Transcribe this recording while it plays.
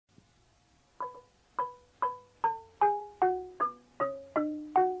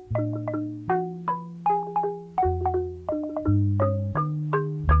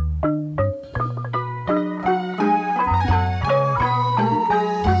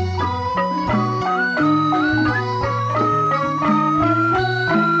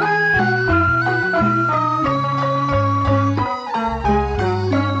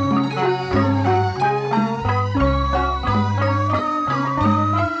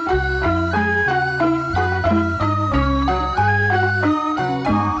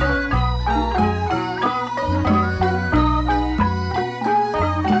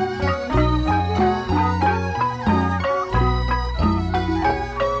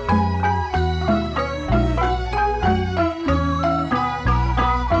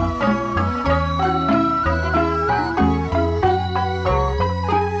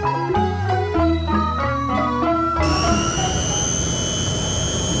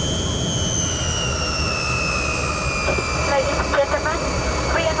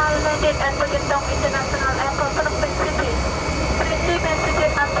sit at Bukitong International Airport, Phnom Penh City. Please remain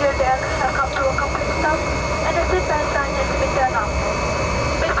seated until the aircraft come to a complete stop and the seatbelt sign has been turned off.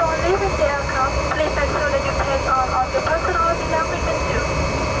 Before leaving the aircraft, please make sure that you take all your personal belongings with you.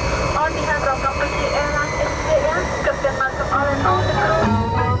 On behalf of Cambodia Airlines SAA, Captain Malcolm all and all the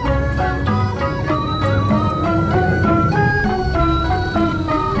crew.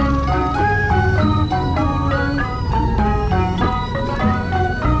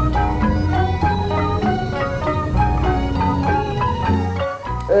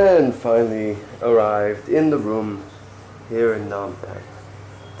 And finally arrived in the room here in Phnom Penh.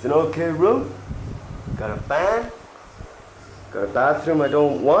 It's an okay room. Got a fan. Got a bathroom I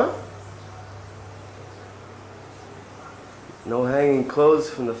don't want. No hanging clothes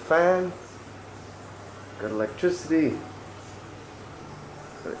from the fan. Got electricity.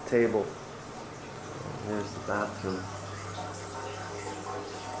 Got a table. Here's the bathroom.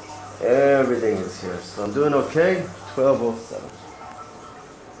 Everything is here. So I'm doing okay. 12:07.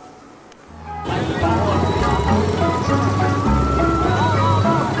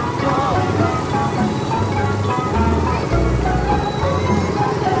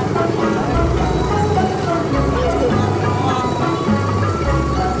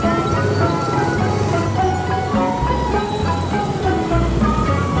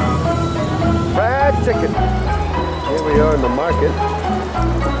 Fried chicken. Here we are in the market.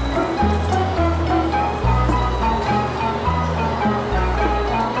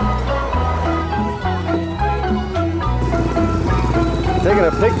 Taking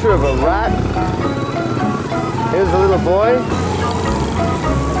a picture of a rat. Here's a little boy.